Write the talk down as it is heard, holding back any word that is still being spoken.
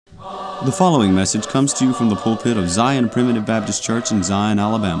The following message comes to you from the pulpit of Zion Primitive Baptist Church in Zion,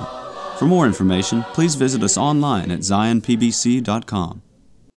 Alabama. For more information, please visit us online at zionpbc.com.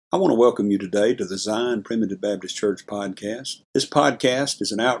 I want to welcome you today to the Zion Primitive Baptist Church podcast. This podcast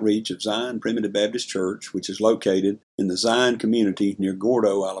is an outreach of Zion Primitive Baptist Church, which is located in the Zion community near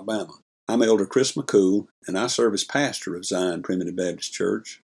Gordo, Alabama. I'm Elder Chris McCool, and I serve as pastor of Zion Primitive Baptist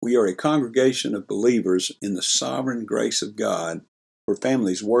Church. We are a congregation of believers in the sovereign grace of God, where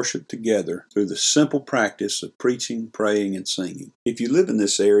families worship together through the simple practice of preaching, praying, and singing. If you live in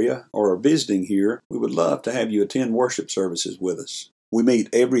this area or are visiting here, we would love to have you attend worship services with us. We meet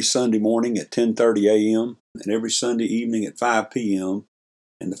every Sunday morning at 10:30 a.m. and every Sunday evening at 5 p.m.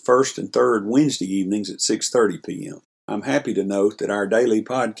 and the first and third Wednesday evenings at 6:30 p.m. I'm happy to note that our daily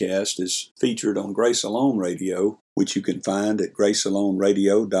podcast is featured on Grace Alone Radio, which you can find at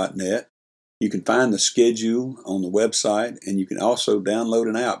gracealoneradio.net. You can find the schedule on the website, and you can also download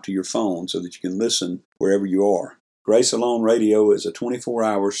an app to your phone so that you can listen wherever you are. Grace Alone Radio is a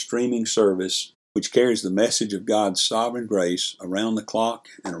 24-hour streaming service which carries the message of God's sovereign grace around the clock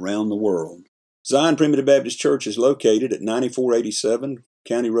and around the world. Zion Primitive Baptist Church is located at 9487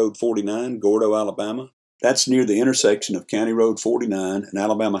 County Road 49, Gordo, Alabama. That's near the intersection of County Road 49 and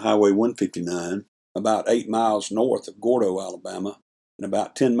Alabama Highway 159, about 8 miles north of Gordo, Alabama, and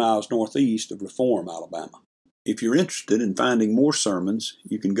about 10 miles northeast of Reform, Alabama. If you're interested in finding more sermons,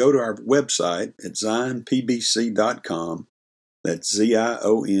 you can go to our website at zionpbc.com. That's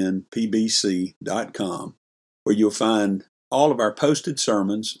zionpbc.com, where you'll find all of our posted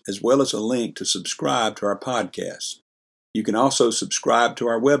sermons as well as a link to subscribe to our podcast. You can also subscribe to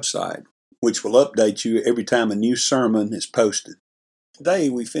our website, which will update you every time a new sermon is posted. Today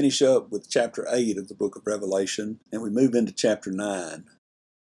we finish up with chapter 8 of the book of Revelation, and we move into chapter 9.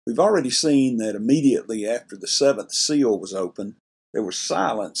 We've already seen that immediately after the seventh seal was opened, there was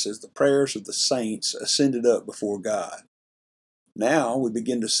silence as the prayers of the saints ascended up before God. Now we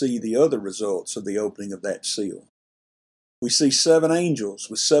begin to see the other results of the opening of that seal. We see 7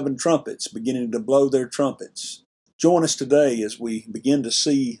 angels with 7 trumpets beginning to blow their trumpets. Join us today as we begin to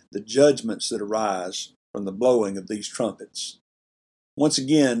see the judgments that arise from the blowing of these trumpets. Once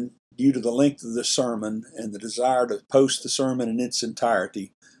again, due to the length of the sermon and the desire to post the sermon in its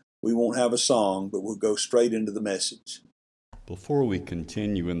entirety, we won't have a song, but we'll go straight into the message. Before we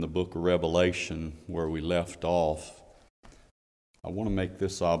continue in the book of Revelation, where we left off, I want to make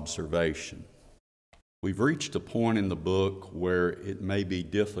this observation. We've reached a point in the book where it may be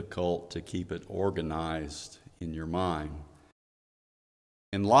difficult to keep it organized in your mind.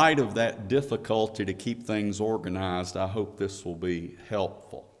 In light of that difficulty to keep things organized, I hope this will be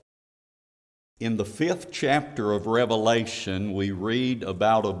helpful. In the 5th chapter of Revelation, we read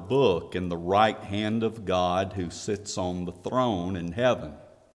about a book in the right hand of God who sits on the throne in heaven.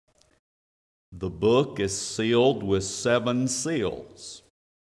 The book is sealed with 7 seals.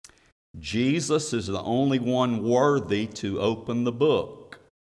 Jesus is the only one worthy to open the book.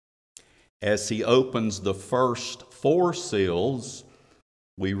 As he opens the first 4 seals,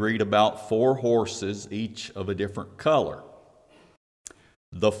 we read about 4 horses, each of a different color.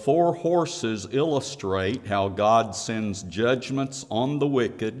 The 4 horses illustrate how God sends judgments on the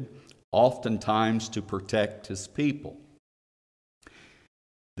wicked, oftentimes to protect his people.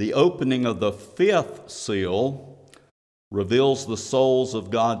 The opening of the 5th seal reveals the souls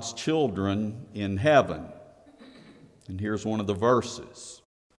of God's children in heaven. And here's one of the verses.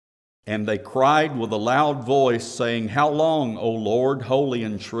 And they cried with a loud voice, saying, How long, O Lord, holy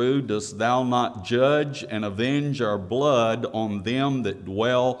and true, dost thou not judge and avenge our blood on them that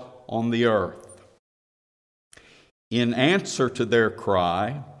dwell on the earth? In answer to their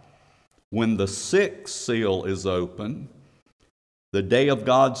cry, when the 6th seal is opened, the day of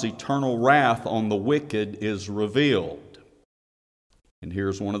God's eternal wrath on the wicked is revealed. And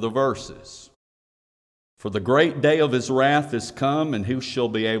here's one of the verses. For the great day of his wrath is come, and who shall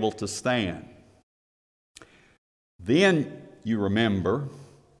be able to stand? Then, you remember,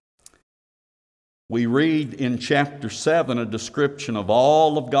 we read in chapter 7 a description of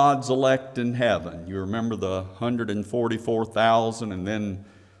all of God's elect in heaven. You remember the 144,000 and then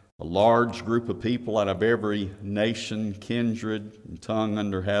a large group of people out of every nation, kindred, and tongue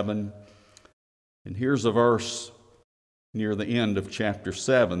under heaven. And here's a verse near the end of chapter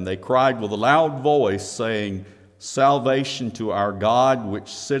 7. They cried with a loud voice, saying, Salvation to our God, which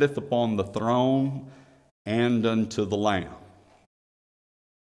sitteth upon the throne, and unto the Lamb.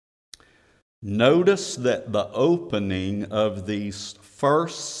 Notice that the opening of these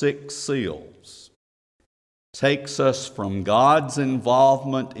first 6 seals takes us from God's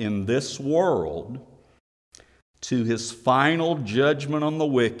involvement in this world to his final judgment on the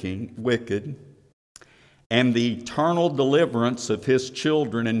wicked and the eternal deliverance of his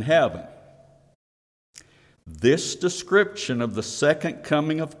children in heaven. This description of the second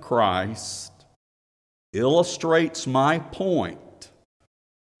coming of Christ illustrates my point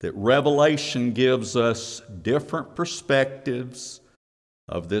that Revelation gives us different perspectives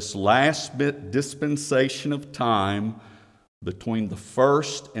of this last dispensation of time between the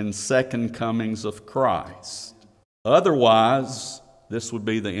first and second comings of Christ. Otherwise, this would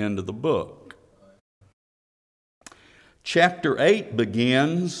be the end of the book. Chapter 8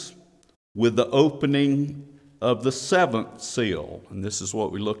 begins with the opening of the seventh seal, and this is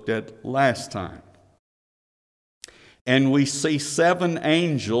what we looked at last time. And we see 7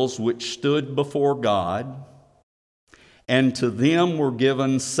 angels which stood before God, and to them were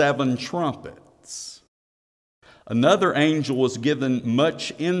given 7 trumpets. Another angel was given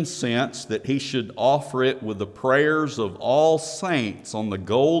much incense, that he should offer it with the prayers of all saints on the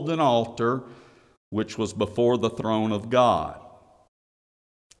golden altar which was before the throne of God.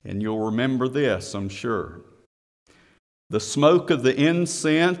 And you'll remember this, I'm sure. The smoke of the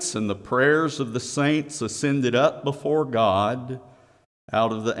incense and the prayers of the saints ascended up before God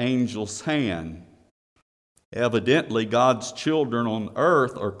out of the angel's hand. Evidently, God's children on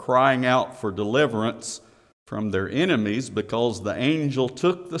earth are crying out for deliverance from their enemies, because the angel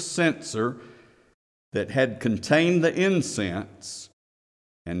took the censer that had contained the incense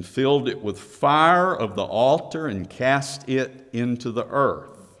and filled it with fire of the altar and cast it into the earth.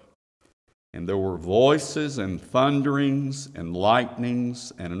 And there were voices and thunderings and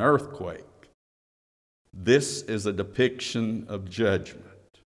lightnings and an earthquake. This is a depiction of judgment.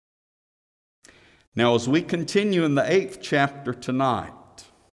 Now, as we continue in the 8th chapter tonight,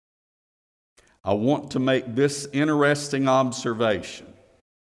 I want to make this interesting observation.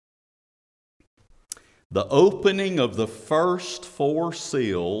 The opening of the first 4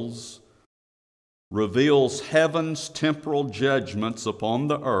 seals reveals heaven's temporal judgments upon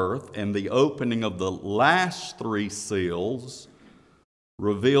the earth, and the opening of the last 3 seals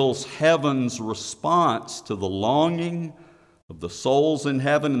reveals heaven's response to the longing of the souls in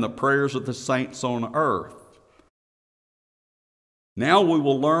heaven and the prayers of the saints on earth. Now we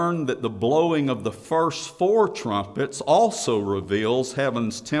will learn that the blowing of the first 4 trumpets also reveals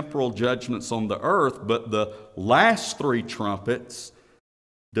heaven's temporal judgments on the earth, but the last 3 trumpets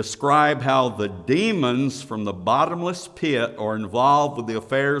describe how the demons from the bottomless pit are involved with the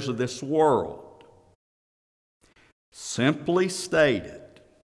affairs of this world. Simply stated,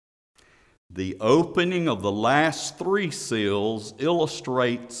 the opening of the last 3 seals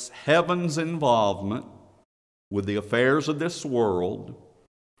illustrates heaven's involvement with the affairs of this world,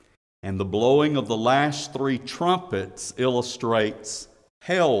 and the blowing of the last 3 trumpets illustrates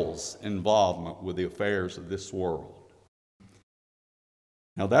hell's involvement with the affairs of this world.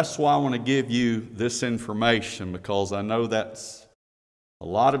 Now, that's why I want to give you this information, because I know that's a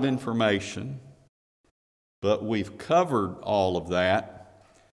lot of information, but we've covered all of that.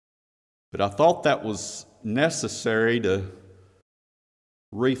 But I thought that was necessary to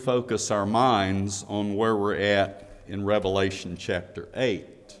refocus our minds on where we're at in Revelation chapter 8.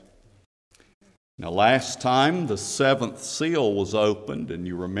 Now, last time the 7th seal was opened, and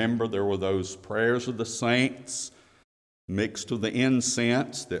you remember there were those prayers of the saints mixed with the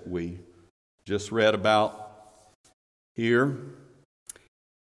incense that we just read about here.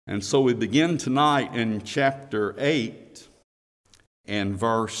 And so we begin tonight in chapter 8 and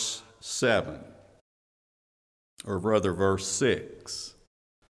verse 7, or rather verse 6.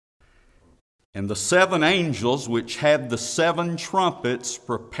 And the 7 angels which had the 7 trumpets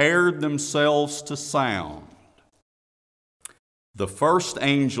prepared themselves to sound. The first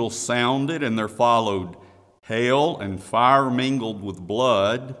angel sounded, and there followed hail and fire mingled with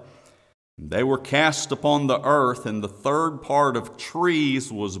blood. They were cast upon the earth, and the 3rd part of trees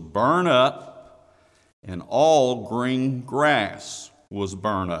was burned up, and all green grass was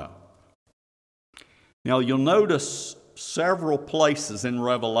burned up. Now you'll notice several places in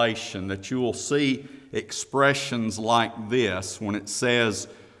Revelation that you will see expressions like this when it says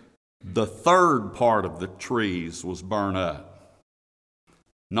the 3rd part of the trees was burned up.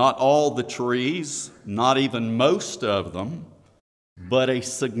 Not all the trees, not even most of them, but a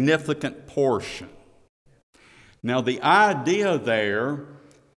significant portion. Now, the idea there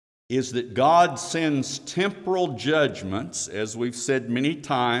is that God sends temporal judgments, as we've said many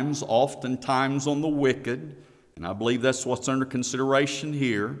times, oftentimes on the wicked, and I believe that's what's under consideration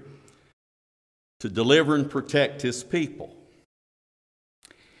here, to deliver and protect His people.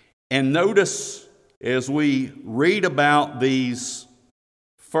 And notice, as we read about these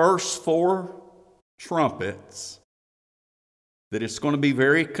first 4 trumpets, that it's going to be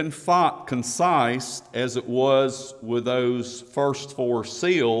very concise as it was with those first 4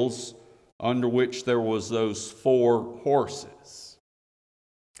 seals under which there was those 4 horses.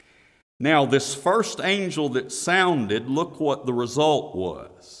 Now, this first angel that sounded, look what the result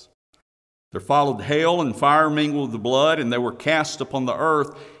was. There followed hail and fire mingled with the blood, and they were cast upon the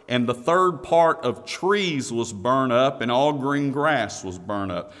earth, and the third part of trees was burned up, and all green grass was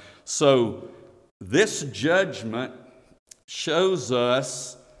burned up. So this judgment shows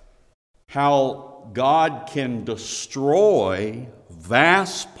us how God can destroy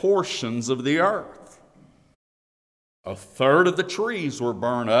vast portions of the earth. A third of the trees were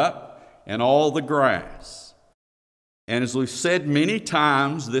burned up and all the grass. And as we've said many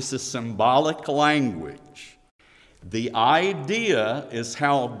times, this is symbolic language. The idea is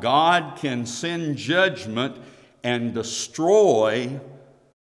how God can send judgment and destroy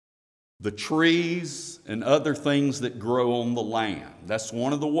the trees and other things that grow on the land. That's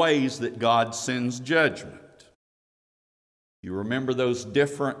one of the ways that God sends judgment. You remember those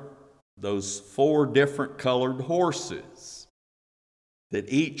 4 different colored horses,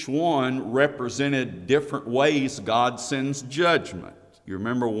 that each one represented different ways God sends judgment. You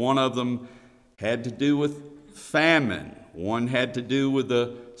remember one of them had to do with famine. One had to do with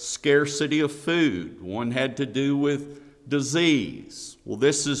the scarcity of food. One had to do with disease. Well,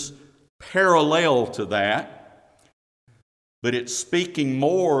 this is parallel to that, but it's speaking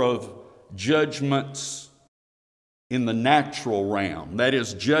more of judgments in the natural realm. That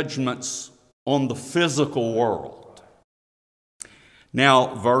is, judgments on the physical world.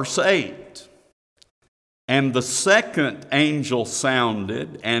 Now, verse 8. And the second angel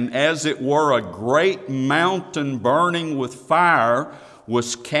sounded, and as it were a great mountain burning with fire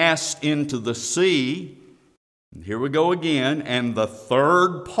was cast into the sea. And here we go again. And the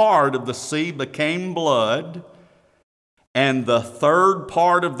third part of the sea became blood, and the third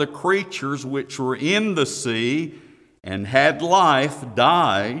part of the creatures which were in the sea and had life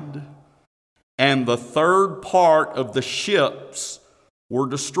died, and the third part of the ships were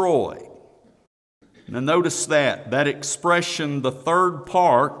destroyed. Now notice that expression, the third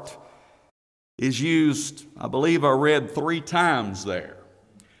part, is used, I believe I read 3 times there.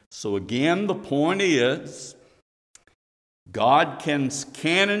 So again, the point is, God can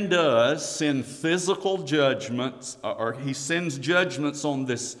and does send physical judgments, or He sends judgments on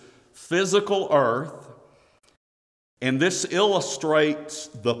this physical earth, and this illustrates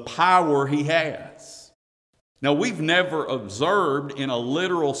the power He has. Now, we've never observed in a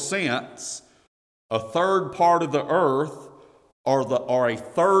literal sense a third part of the earth or a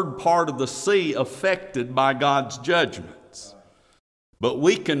third part of the sea affected by God's judgments. But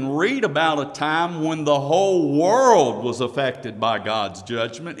we can read about a time when the whole world was affected by God's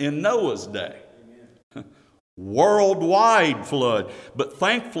judgment in Noah's day. Worldwide flood. But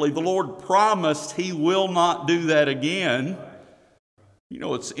thankfully, the Lord promised He will not do that again. You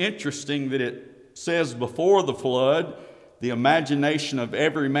know, it's interesting that it says before the flood, the imagination of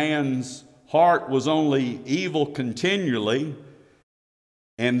every man's heart was only evil continually.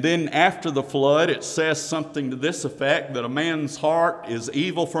 And then after the flood, it says something to this effect, that a man's heart is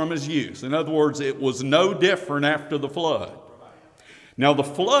evil from his youth. In other words, it was no different after the flood. Now, the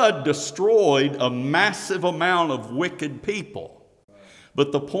flood destroyed a massive amount of wicked people.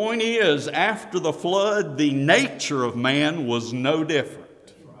 But the point is, after the flood, the nature of man was no different.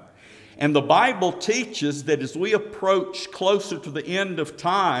 And the Bible teaches that as we approach closer to the end of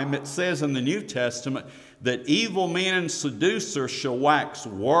time, it says in the New Testament that evil men and seducers shall wax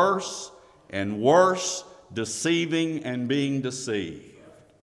worse and worse, deceiving and being deceived.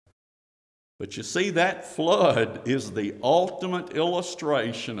 But you see, that flood is the ultimate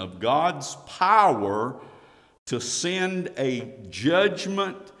illustration of God's power to send a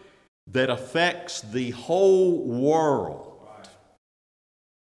judgment that affects the whole world.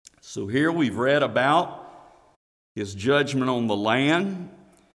 So here we've read about His judgment on the land,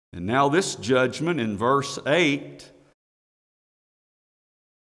 and now this judgment in verse 8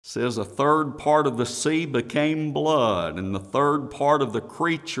 says, a third part of the sea became blood, and the third part of the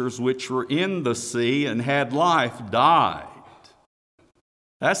creatures which were in the sea and had life died.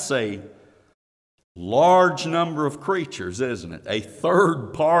 That's a large number of creatures, isn't it? A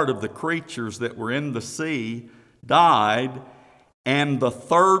third part of the creatures that were in the sea died, and the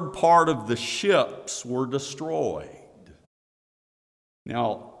third part of the ships were destroyed.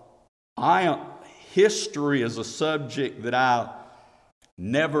 Now, history is a subject that I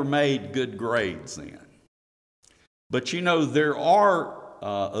never made good grades in. But you know, there are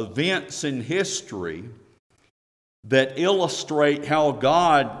events in history that illustrate how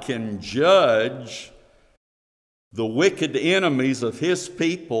God can judge the wicked enemies of his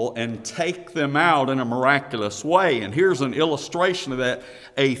people and take them out in a miraculous way. And here's an illustration of that.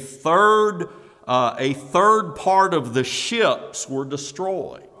 A third part of the ships were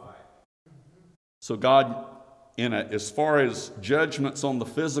destroyed. So God, as far as judgments on the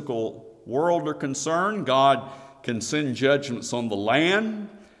physical world are concerned, God can send judgments on the land,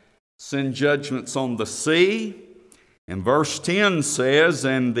 send judgments on the sea. And verse 10 says,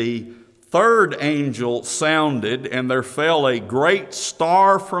 "And the third angel sounded, and there fell a great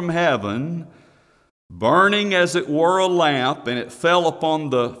star from heaven, burning as it were a lamp, and it fell upon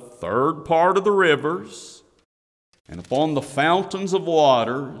the third part of the rivers, and upon the fountains of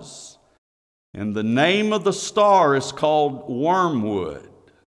waters. And the name of the star is called Wormwood.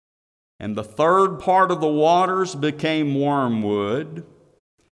 And the third part of the waters became wormwood,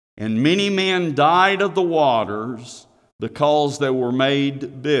 and many men died of the waters because they were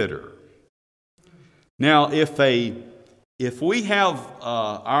made bitter." Now, if we have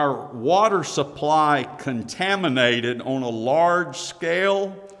our water supply contaminated on a large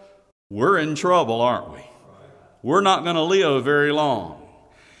scale, we're in trouble, aren't we? We're not going to live very long.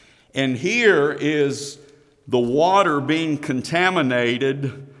 And here is the water being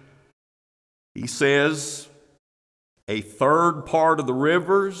contaminated. He says, a third part of the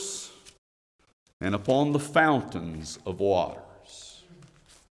rivers and upon the fountains of waters.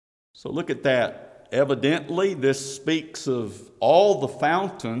 So look at that. Evidently, this speaks of all the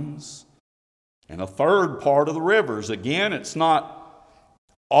fountains and a third part of the rivers. Again, it's not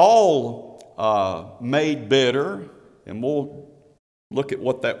all made bitter, and we'll look at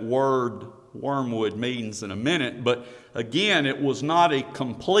what that word wormwood means in a minute. But again, it was not a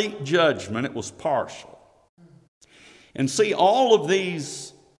complete judgment, it was partial. And see, all of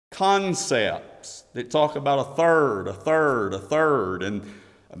these concepts that talk about a third, and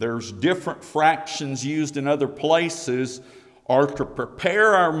there's different fractions used in other places, are to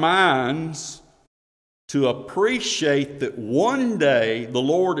prepare our minds to appreciate that one day the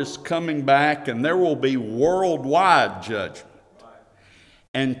Lord is coming back and there will be worldwide judgment.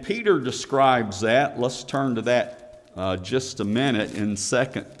 And Peter describes that. Let's turn to that just a minute in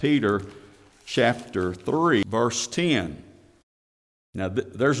 2 Peter chapter 3, verse 10. Now,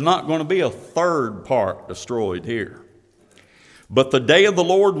 there's not going to be a third part destroyed here. "But the day of the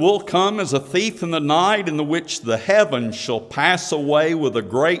Lord will come as a thief in the night, in the which the heavens shall pass away with a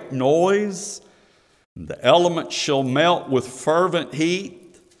great noise, and the elements shall melt with fervent heat.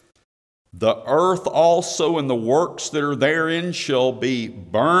 The earth also and the works that are therein shall be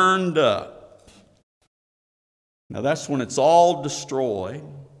burned up." Now that's when it's all destroyed.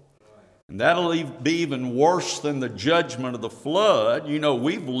 And that'll be even worse than the judgment of the flood. You know,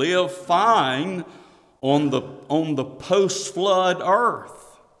 we've lived fine on the post-flood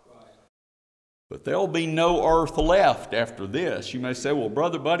earth. But there'll be no earth left after this. You may say, "Well,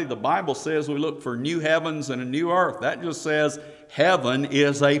 Brother Buddy, the Bible says we look for new heavens and a new earth." That just says heaven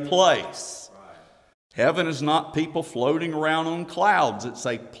is a place. Heaven is not people floating around on clouds. It's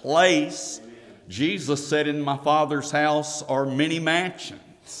a place. Jesus said, "In my Father's house are many mansions."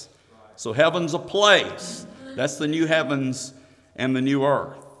 So heaven's a place. That's the new heavens and the new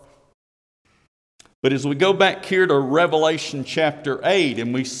earth. But as we go back here to Revelation chapter 8,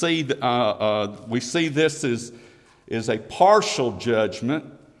 and we see this is a partial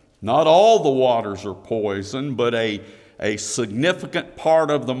judgment. Not all the waters are poisoned, but a significant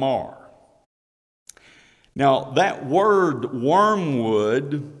part of them are. Now, that word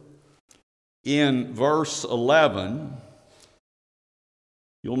wormwood in verse 11,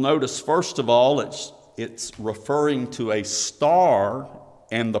 you'll notice, first of all, it's referring to a star,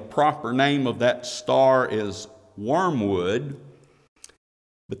 and the proper name of that star is wormwood.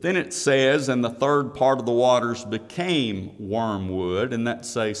 But then it says, "And the third part of the waters became wormwood," and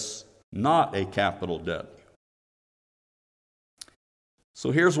that's not a capital W.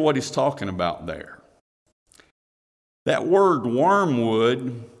 So here's what he's talking about there. That word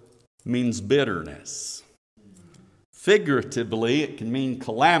wormwood means bitterness. Figuratively, it can mean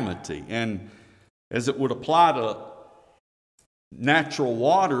calamity, and as it would apply to natural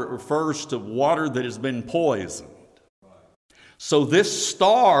water, it refers to water that has been poisoned. So this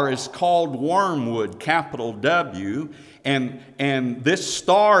star is called wormwood, capital W, and this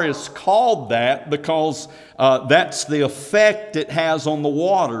star is called that because that's the effect it has on the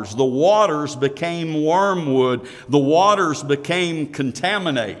waters. The waters became wormwood. The waters became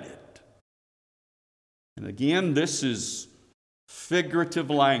contaminated. And again, this is figurative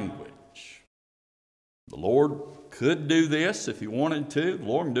language. The Lord could do this if He wanted to. The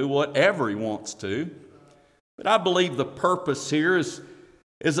Lord can do whatever He wants to. But I believe the purpose here is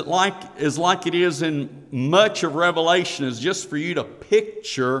is like it is in much of Revelation, is just for you to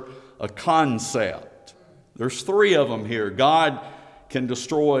picture a concept. There's three of them here. God can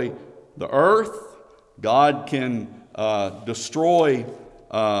destroy the earth. God can destroy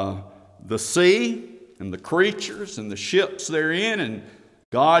the sea and the creatures and the ships therein. And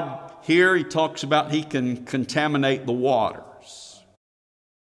God here, he talks about he can contaminate the waters.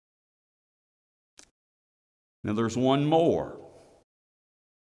 Now there's one more.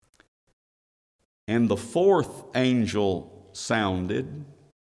 And the fourth angel sounded,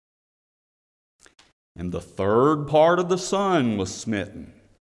 and the third part of the sun was smitten,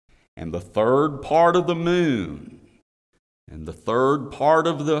 and the third part of the moon, and the third part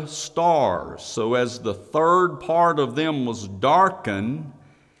of the stars, so as the third part of them was darkened,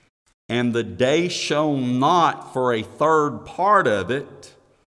 and the day shone not for a third part of it,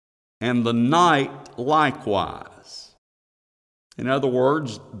 and the night likewise. In other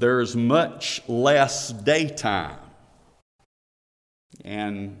words, there's much less daytime.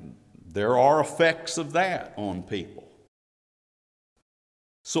 And there are effects of that on people.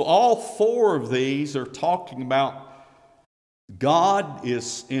 So all four of these are talking about God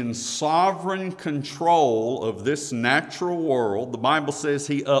is in sovereign control of this natural world. The Bible says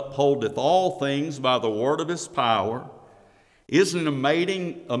he upholdeth all things by the word of his power. Isn't it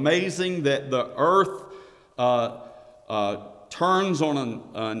amazing that the earth turns on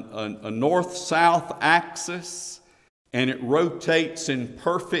a north-south axis, and it rotates in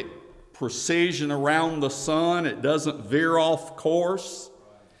perfect precision around the sun? It doesn't veer off course,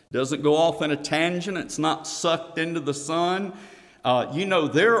 doesn't go off in a tangent, it's not sucked into the sun.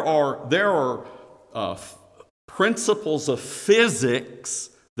 There are principles of physics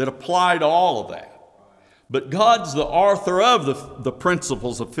that apply to all of that. But God's the author of the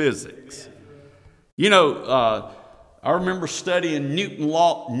principles of physics. I remember studying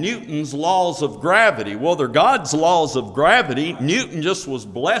Newton's laws of gravity. Well, they're God's laws of gravity. Newton just was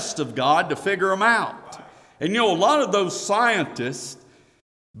blessed of God to figure them out. And a lot of those scientists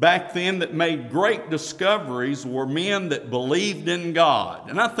back then that made great discoveries were men that believed in God.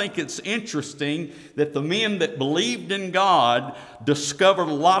 And I think it's interesting that the men that believed in God discovered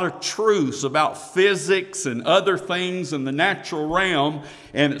a lot of truths about physics and other things in the natural realm,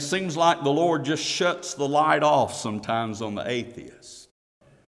 and it seems like the Lord just shuts the light off sometimes on the atheists.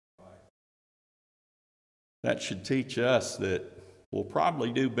 That should teach us that we'll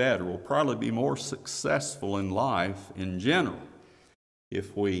probably do better. We'll probably be more successful in life in general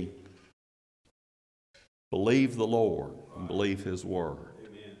if we believe the Lord and believe his word.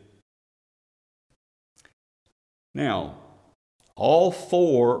 Amen. Now, all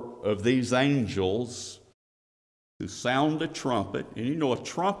four of these angels who sound a trumpet, and a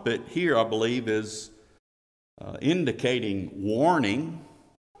trumpet here, I believe, is indicating warning.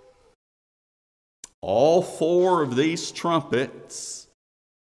 All four of these trumpets,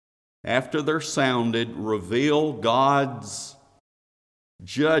 after they're sounded, reveal God's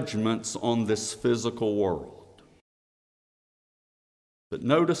judgments on this physical world. But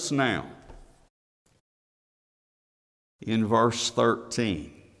notice now, in verse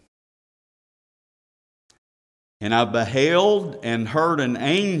 13, and I beheld and heard an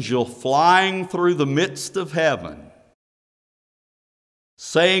angel flying through the midst of heaven,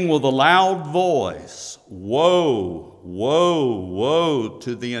 saying with a loud voice, Woe, woe, woe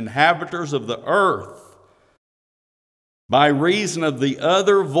to the inhabitants of the earth, by reason of the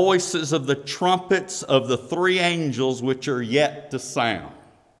other voices of the trumpets of the three angels which are yet to sound.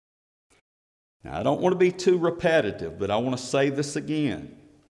 Now, I don't want to be too repetitive, but I want to say this again.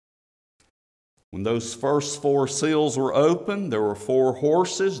 When those first four seals were opened, there were four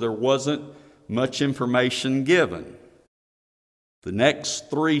horses. There wasn't much information given. The next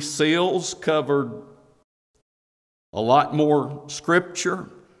three seals covered a lot more scripture,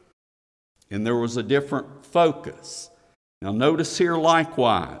 and there was a different focus. Now notice here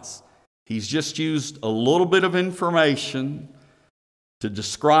likewise, he's just used a little bit of information to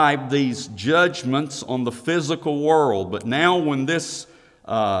describe these judgments on the physical world. But now when this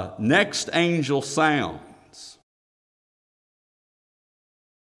next angel sounds,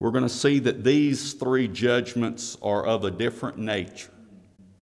 we're going to see that these three judgments are of a different nature.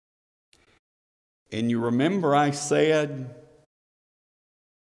 And you remember I said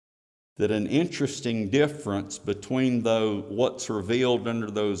that an interesting difference between what's revealed under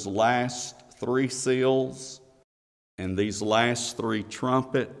those last three seals and these last three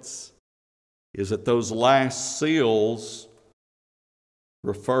trumpets is that those last seals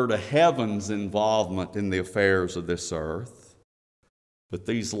refer to heaven's involvement in the affairs of this earth, but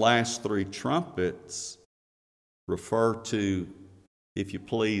these last three trumpets refer to if you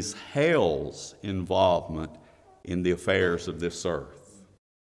please, hell's involvement in the affairs of this earth.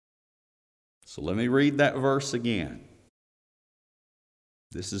 So let me read that verse again.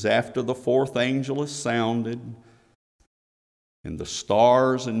 This is after the fourth angel has sounded, and the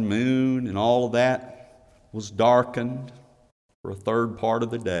stars and moon and all of that was darkened for a third part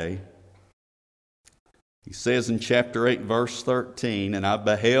of the day. He says in chapter 8, verse 13, "And I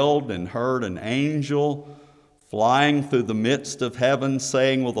beheld and heard an angel flying through the midst of heaven,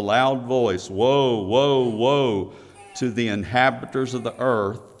 saying with a loud voice, Woe, woe, woe to the inhabitants of the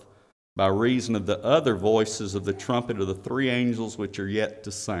earth, by reason of the other voices of the trumpet of the three angels which are yet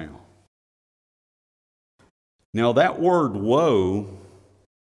to sound." Now that word woe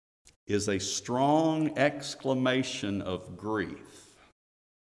is a strong exclamation of grief.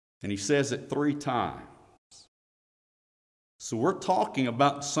 And he says it 3 times. So we're talking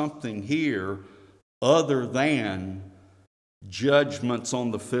about something here other than judgments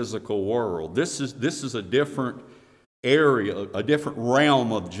on the physical world. This is a different area, a different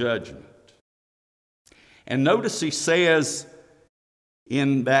realm of judgment. And notice he says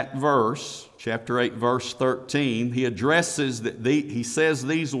in that verse, chapter 8, verse 13, he addresses that he says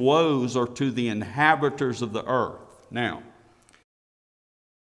these woes are to the inhabitants of the earth. Now,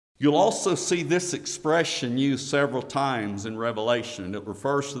 you'll also see this expression used several times in Revelation. It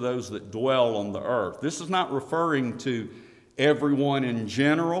refers to those that dwell on the earth. This is not referring to everyone in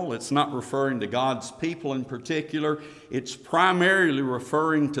general. It's not referring to God's people in particular. It's primarily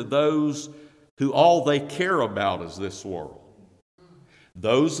referring to those who all they care about is this world.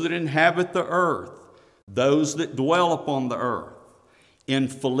 Those that inhabit the earth, those that dwell upon the earth. In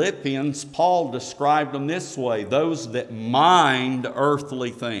Philippians, Paul described them this way: those that mind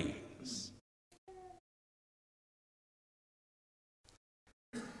earthly things.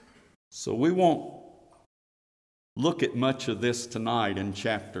 So we won't look at much of this tonight in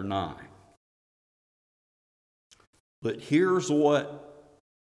chapter 9. But here's what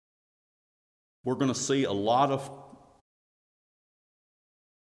we're going to see a lot of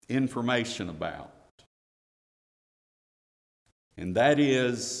information about. And that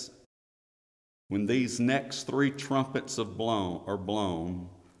is, when these next 3 trumpets are blown,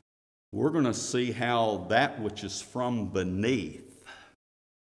 we're going to see how that which is from beneath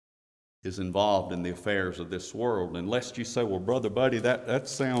is involved in the affairs of this world. And lest you say, well, Brother Buddy, that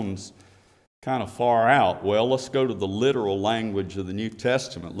sounds kind of far out. Well, let's go to the literal language of the New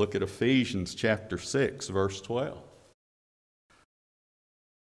Testament. Look at Ephesians chapter 6, verse 12.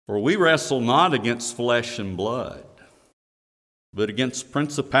 "For we wrestle not against flesh and blood, but against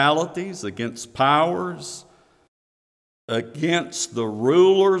principalities, against powers, against the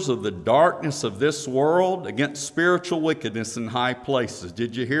rulers of the darkness of this world, against spiritual wickedness in high places."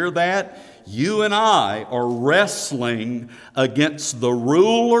 Did you hear that? You and I are wrestling against the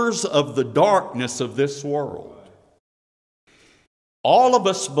rulers of the darkness of this world. All of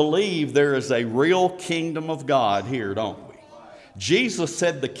us believe there is a real kingdom of God here, don't we? Jesus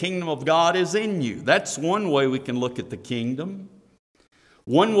said the kingdom of God is in you. That's one way we can look at the kingdom.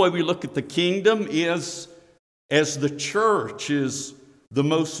 One way we look at the kingdom is as the church is the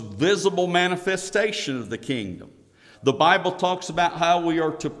most visible manifestation of the kingdom. The Bible talks about how we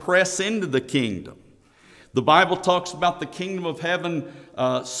are to press into the kingdom. The Bible talks about the kingdom of heaven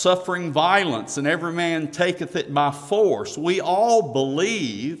suffering violence, and every man taketh it by force. We all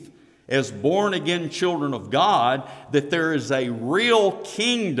believe, as born-again children of God, that there is a real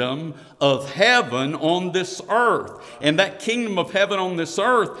kingdom of heaven on this earth. And that kingdom of heaven on this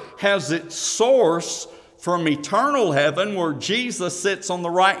earth has its source from eternal heaven, where Jesus sits on the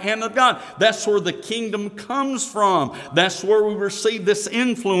right hand of God. That's where the kingdom comes from. That's where we receive this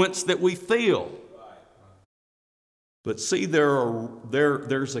influence that we feel. But see,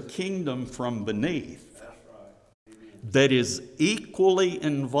 there's a kingdom from beneath that is equally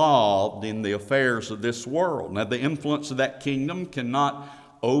involved in the affairs of this world. Now, the influence of that kingdom cannot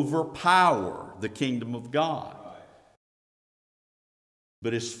overpower the kingdom of God.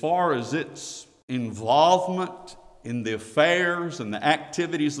 But as far as its involvement in the affairs and the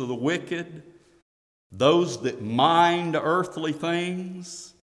activities of the wicked, those that mind earthly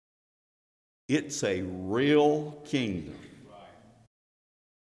things, it's a real kingdom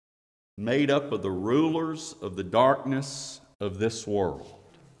made up of the rulers of the darkness of this world.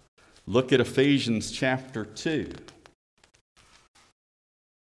 Look at Ephesians chapter 2.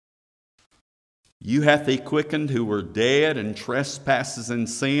 "You hath he quickened who were dead in trespasses and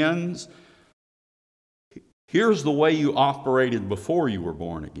sins." Here's the way you operated before you were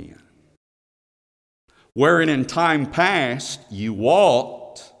born again. "Wherein in time past you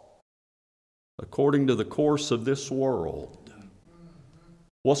walked according to the course of this world."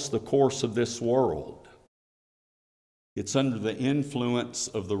 What's the course of this world? It's under the influence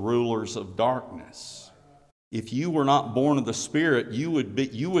of the rulers of darkness. If you were not born of the Spirit, you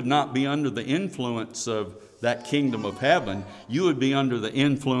would not be under the influence of that kingdom of heaven. You would be under the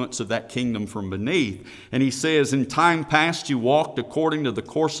influence of that kingdom from beneath. And he says, in time past you walked according to the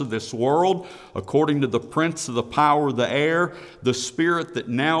course of this world, according to the prince of the power of the air, the spirit that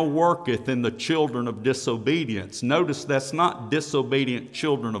now worketh in the children of disobedience. Notice that's not disobedient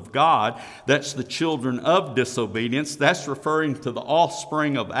children of God. That's the children of disobedience. That's referring to the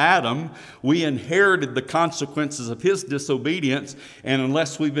offspring of Adam. We inherited the consequences of his disobedience, and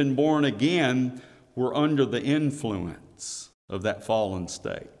unless we've been born again, we're under the influence of that fallen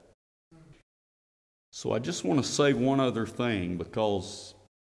state. So I just want to say one other thing, because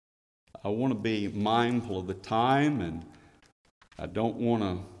I want to be mindful of the time, and I don't want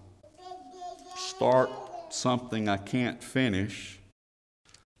to start something I can't finish.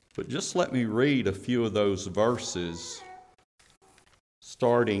 But just let me read a few of those verses,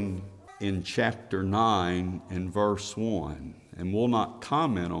 starting in chapter 9 and verse 1. And we'll not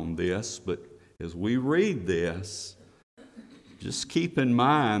comment on this, but as we read this, just keep in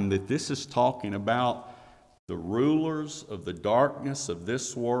mind that this is talking about the rulers of the darkness of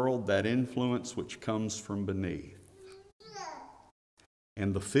this world, that influence which comes from beneath.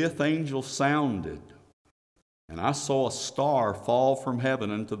 And the fifth angel sounded, and I saw a star fall from heaven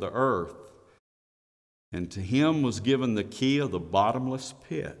unto the earth, and to him was given the key of the bottomless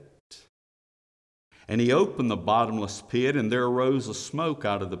pit. And he opened the bottomless pit, and there arose a smoke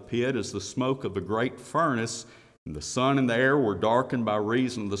out of the pit as the smoke of a great furnace. And the sun and the air were darkened by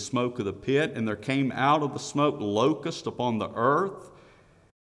reason of the smoke of the pit. And there came out of the smoke locusts upon the earth.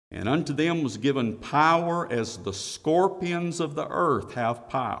 And unto them was given power as the scorpions of the earth have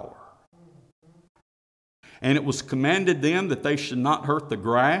power. And it was commanded them that they should not hurt the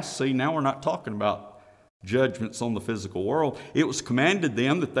grass. See, now we're not talking about judgments on the physical world. It was commanded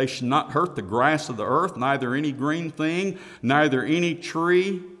them that they should not hurt the grass of the earth, neither any green thing, neither any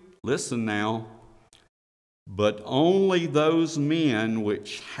tree. Listen now. But only those men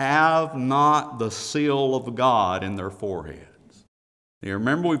which have not the seal of God in their foreheads. Now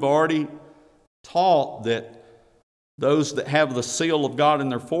remember, we've already taught that those that have the seal of God in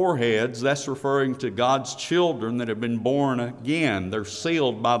their foreheads, that's referring to God's children that have been born again. They're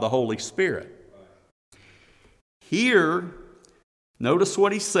sealed by the Holy Spirit. Here, notice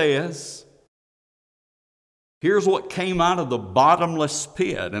what he says. Here's what came out of the bottomless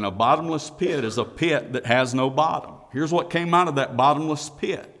pit. And a bottomless pit is a pit that has no bottom. Here's what came out of that bottomless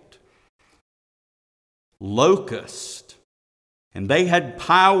pit. Locust. And they had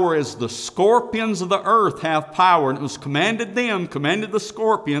power as the scorpions of the earth have power. And it was commanded the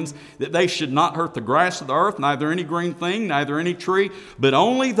scorpions, that they should not hurt the grass of the earth, neither any green thing, neither any tree, but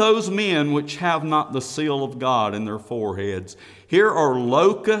only those men which have not the seal of God in their foreheads. Here are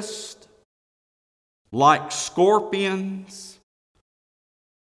locusts, like scorpions,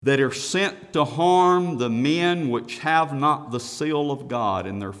 that are sent to harm the men which have not the seal of God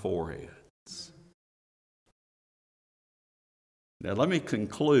in their foreheads. Now let me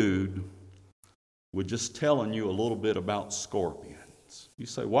conclude with just telling you a little bit about scorpions. You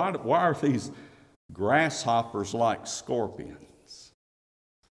say, why are these grasshoppers like scorpions?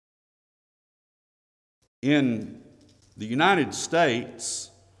 In the United States,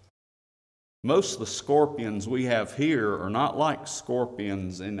 most of the scorpions we have here are not like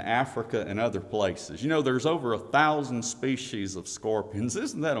scorpions in Africa and other places. You know, there's over 1,000 species of scorpions.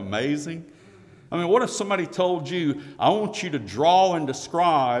 Isn't that amazing? I mean, what if somebody told you, I want you to draw and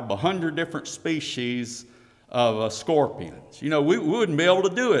describe 100 different species of scorpions? You know, we wouldn't be able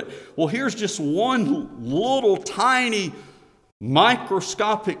to do it. Well, here's just one little tiny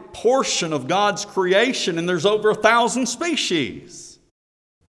microscopic portion of God's creation, and there's over 1,000 species.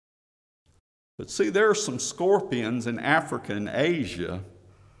 But see, there are some scorpions in Africa and Asia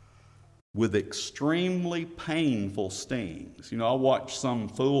with extremely painful stings. You know, I watch some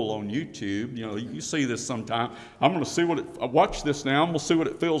fool on YouTube. You know, you see this sometime. I'm going to see I watch this now. I'm going to see what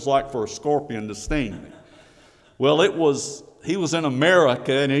it feels like for a scorpion to sting me. Well, he was in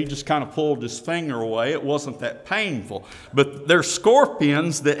America, and he just kind of pulled his finger away. It wasn't that painful. But there's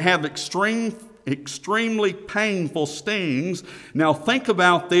scorpions that have extremely painful stings. Now think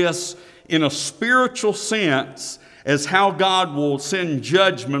about this in a spiritual sense, as how God will send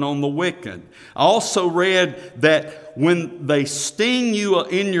judgment on the wicked. I also read that when they sting you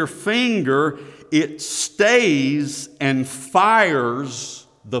in your finger, it stays and fires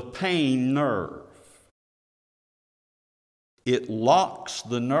the pain nerve. It locks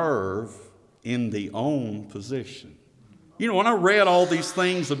the nerve in the own position. When I read all these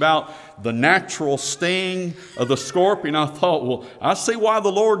things about the natural sting of the scorpion, I thought, well, I see why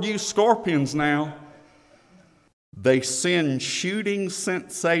the Lord used scorpions now. They send shooting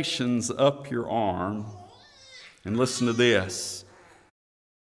sensations up your arm. And listen to this.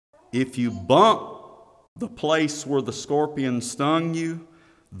 If you bump the place where the scorpion stung you,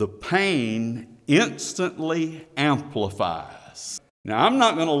 the pain instantly amplifies. Now, I'm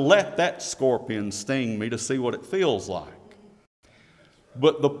not going to let that scorpion sting me to see what it feels like.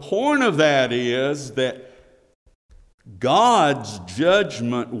 But the point of that is that God's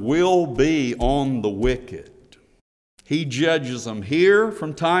judgment will be on the wicked. He judges them here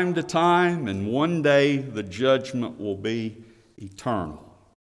from time to time, and one day the judgment will be eternal.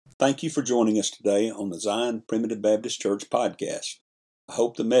 Thank you for joining us today on the Zion Primitive Baptist Church podcast. I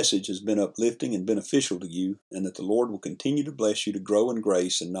hope the message has been uplifting and beneficial to you, and that the Lord will continue to bless you to grow in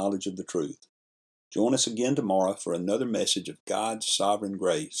grace and knowledge of the truth. Join us again tomorrow for another message of God's sovereign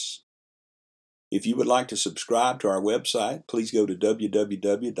grace. If you would like to subscribe to our website, please go to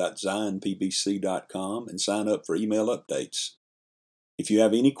www.zionpbc.com and sign up for email updates. If you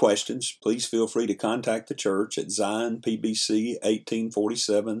have any questions, please feel free to contact the church at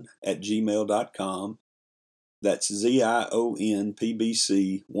zionpbc1847@gmail.com. That's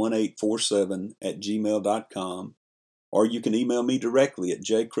zionpbc1847@gmail.com. Or you can email me directly at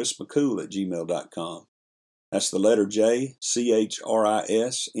jchrismccool@gmail.com. That's the letter J,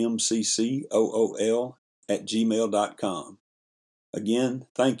 CHRISMCCOOL@gmail.com. Again,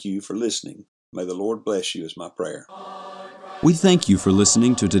 thank you for listening. May the Lord bless you is my prayer. We thank you for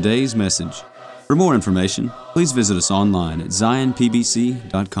listening to today's message. For more information, please visit us online at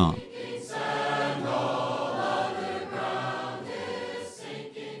zionpbc.com.